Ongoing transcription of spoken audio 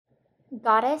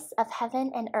Goddess of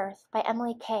Heaven and Earth by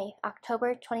Emily Kay,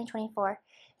 October 2024.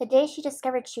 The day she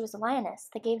discovered she was a lioness,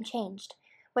 the game changed.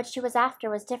 What she was after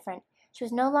was different. She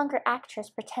was no longer actress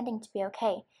pretending to be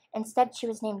okay. Instead, she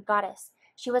was named Goddess.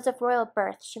 She was of royal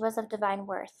birth. She was of divine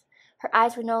worth. Her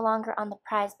eyes were no longer on the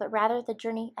prize, but rather the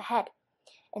journey ahead.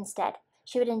 Instead,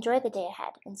 she would enjoy the day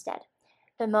ahead, instead.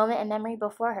 The moment and memory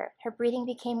before her. Her breathing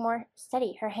became more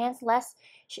steady, her hands less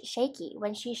shaky.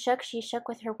 When she shook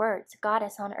with her words,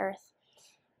 Goddess on earth,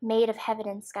 made of heaven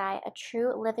and sky, a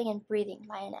true living and breathing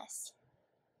lioness.